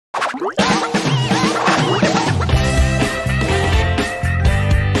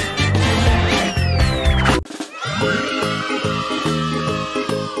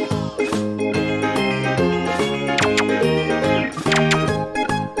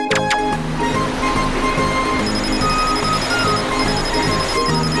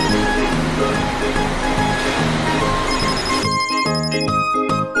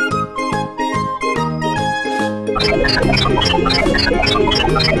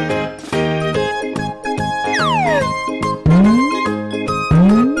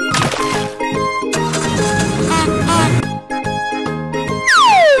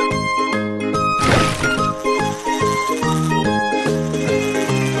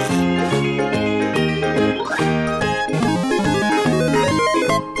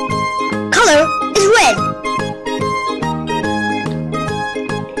Color is red.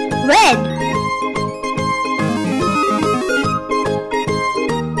 Red.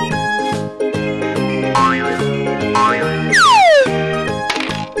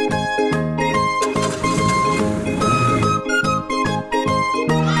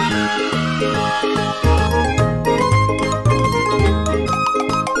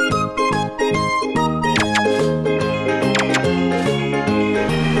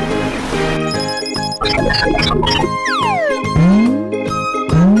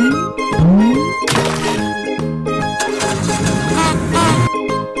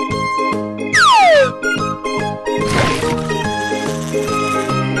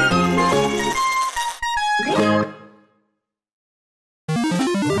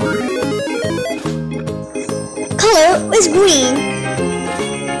 Color is green.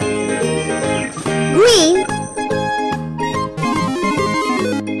 Green.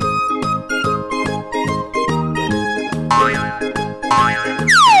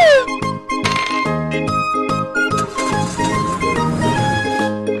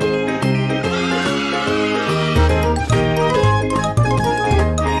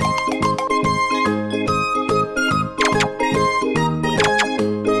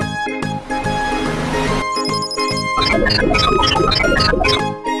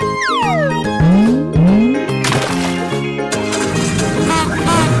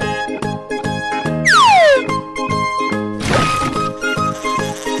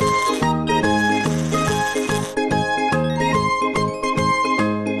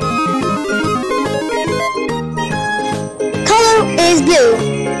 Color is blue.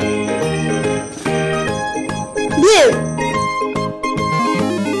 Blue.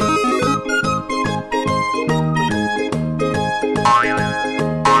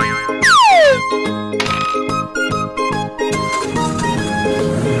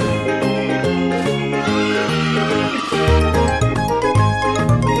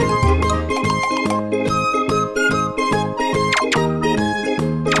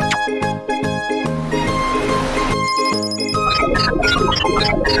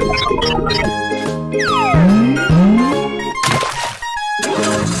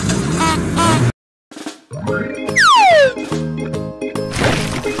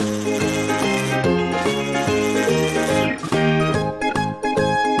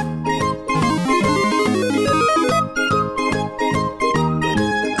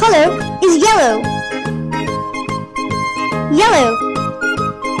 Color is yellow. Yellow.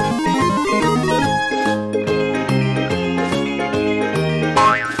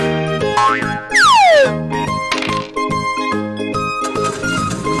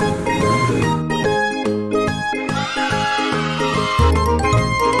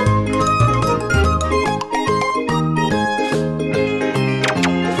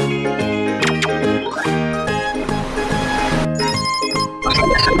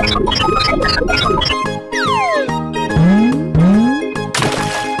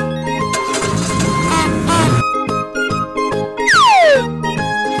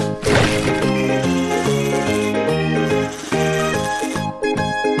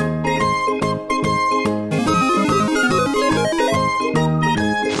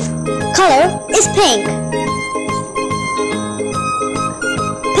 Color is pink.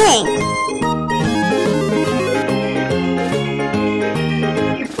 Pink.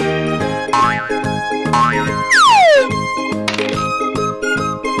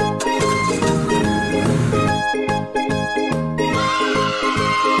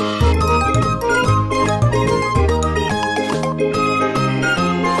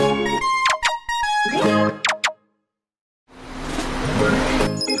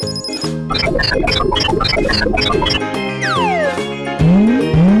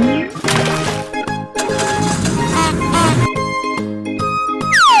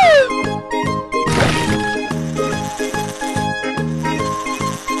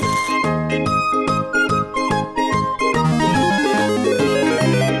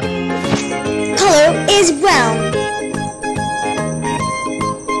 is brown.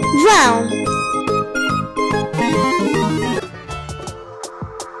 Brown.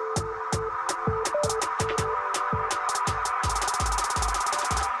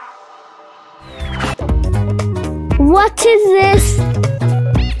 What is this?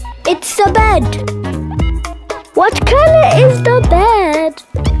 It's a bed. What color is the bed?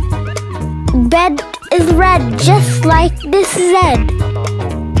 Bed is red, just like this Z.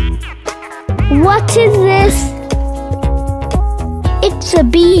 What is this? It's a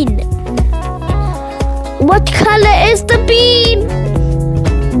bean. What color is the bean?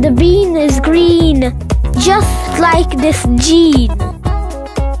 The bean is green, just like this G.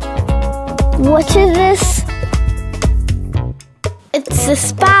 What is this? It's a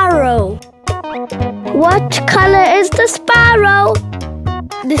sparrow. What color is the sparrow?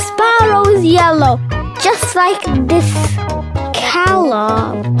 The sparrow is yellow, just like this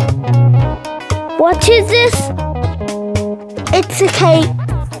color. What is this? It's a cake.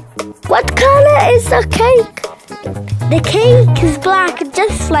 What color is the cake? The cake is black,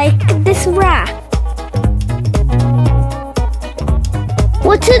 just like this rat.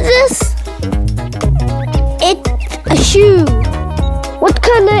 What is this? It's a shoe. What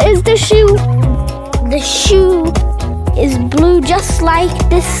color is the shoe? The shoe is blue, just like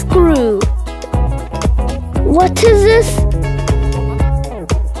this screw. What is this?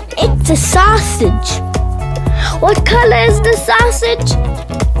 It's a sausage. What color is the sausage?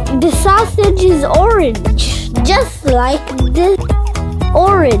 The sausage is orange, just like this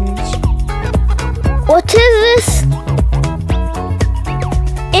orange. What is this?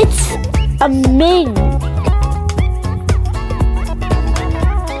 It's a mink.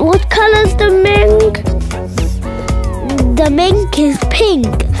 What color is the mink? The mink is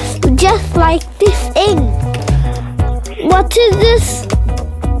pink, just like this ink. What is this?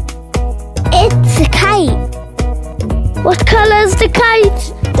 It's a kite. What color is the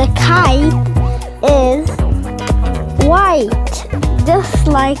kite? The kite is white, just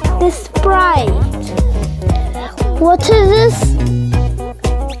like this sprite. What is this?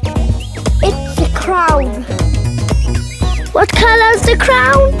 It's a crown. What color is the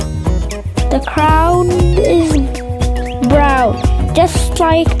crown? The crown is brown, just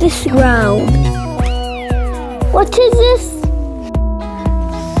like this ground. What is this?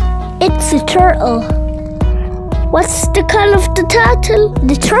 It's a turtle. What's the color of the turtle?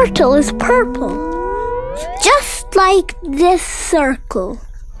 The turtle is purple, just like this circle.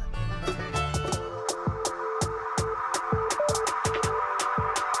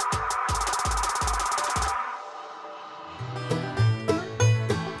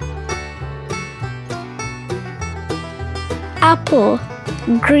 Apple,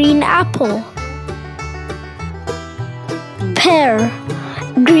 green apple. Pear,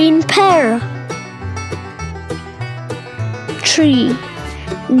 green pear. Tree,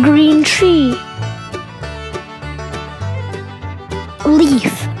 green tree.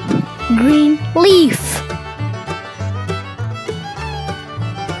 Leaf, green leaf.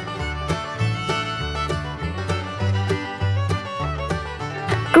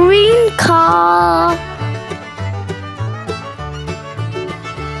 Green car.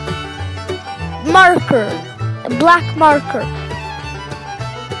 Marker, a black marker.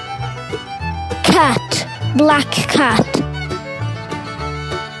 Cat, black cat.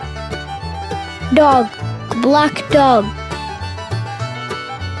 Dog, black dog.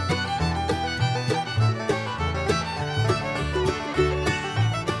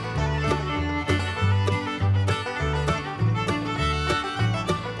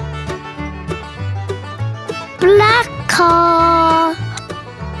 Black car.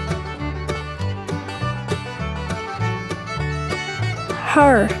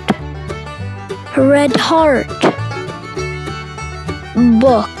 Heart, red heart.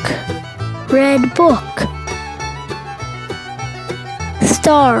 Book, red book.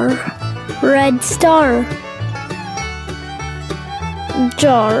 Star, red star.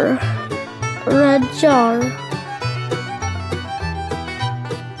 Jar, red jar.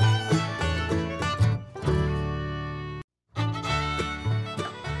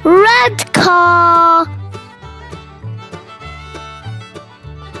 Red car.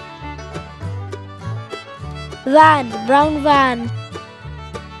 Van, brown van.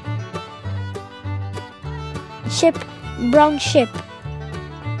 Ship, brown ship.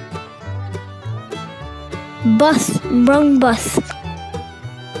 Bus, brown bus.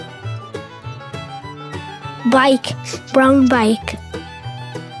 Bike, brown bike.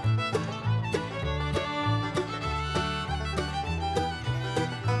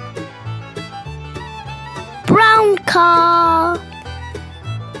 Brown car.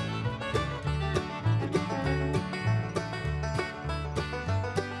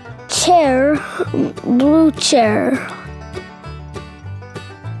 Chair, blue chair.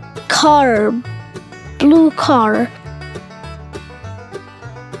 Car, blue car.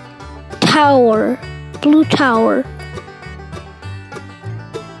 Tower, blue tower.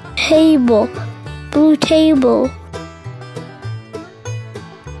 Table, blue table.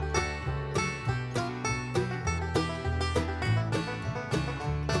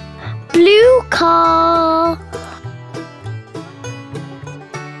 Blue car.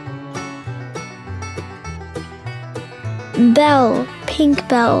 Bell, pink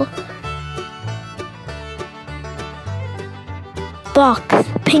bell. Box,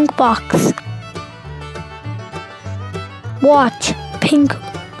 pink box. Watch, pink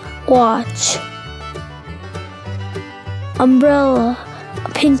watch. Umbrella,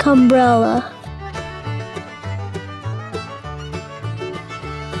 pink umbrella.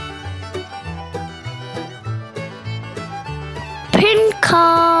 Pink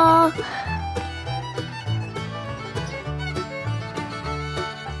car.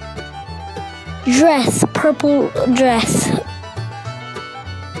 Dress, purple dress.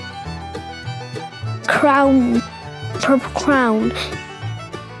 Crown, purple crown.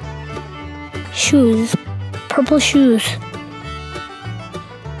 Shoes, purple shoes.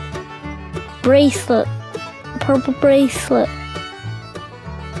 Bracelet, purple bracelet.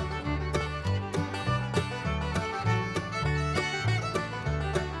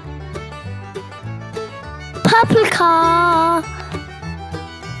 Purple car.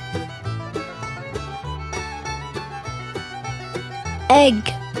 Egg,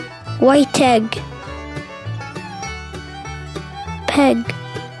 white egg. Peg,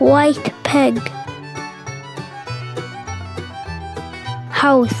 white peg.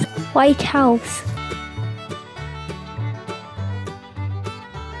 House, white house.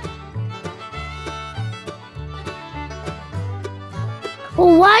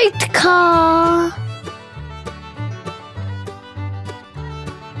 White car.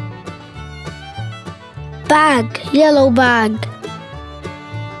 Bag, yellow bag.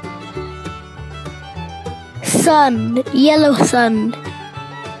 Sun, yellow sun.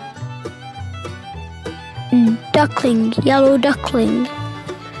 Duckling, yellow duckling.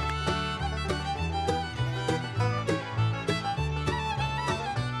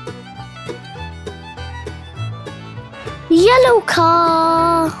 Yellow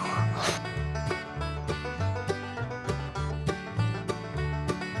car.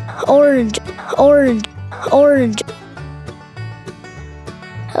 Orange, orange, orange.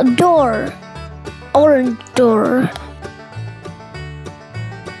 A door, orange door.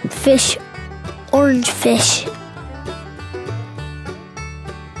 Fish, orange fish.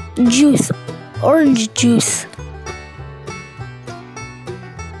 Juice, orange juice.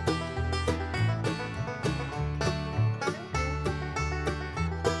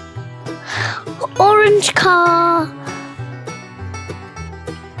 Orange car.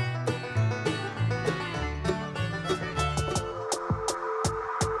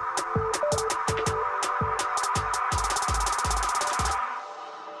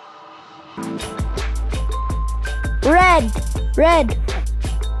 Red, red.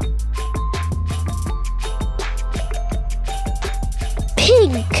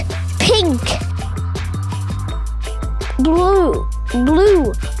 Pink, pink. Blue,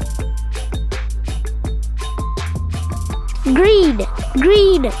 blue. Green,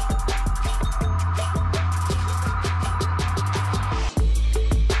 green.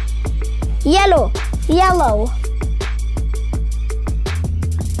 Yellow, yellow.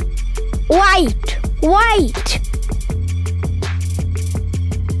 White, white.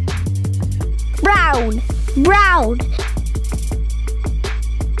 Brown, brown.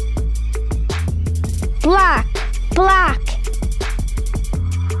 Black, black.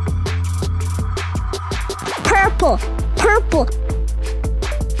 Purple, purple.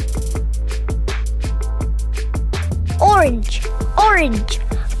 Orange, orange.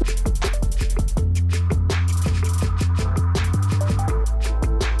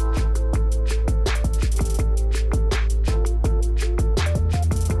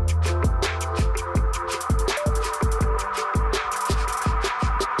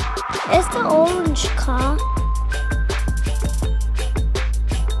 It's the orange car.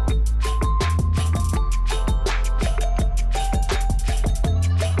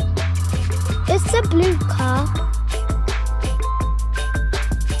 It's the blue car.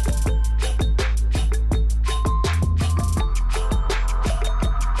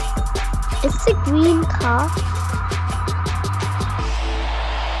 It's the green car.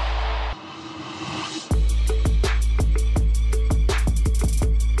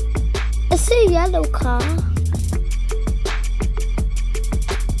 It's a yellow car.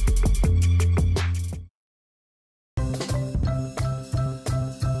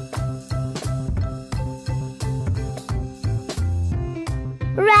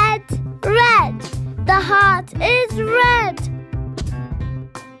 red, red. The heart is red.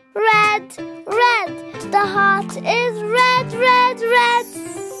 Red, red. The heart is red, red, red.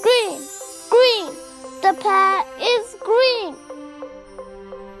 Green, green. The pear is green.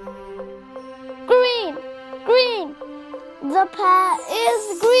 Green, green. The pear is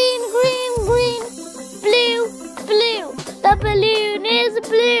green, green, green. Blue, blue. The balloon is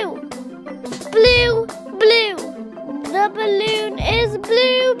blue. Blue, blue. The balloon is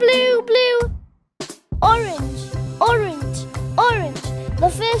blue, blue, blue. Orange, orange, orange. The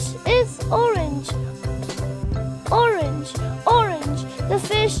fish is orange. Orange, orange. The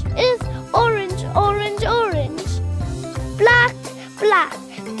fish is orange, orange, orange. Black, black.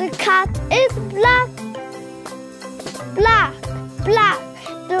 The cat is black. Black, black.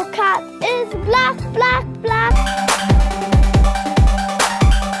 The cat is black, black, black.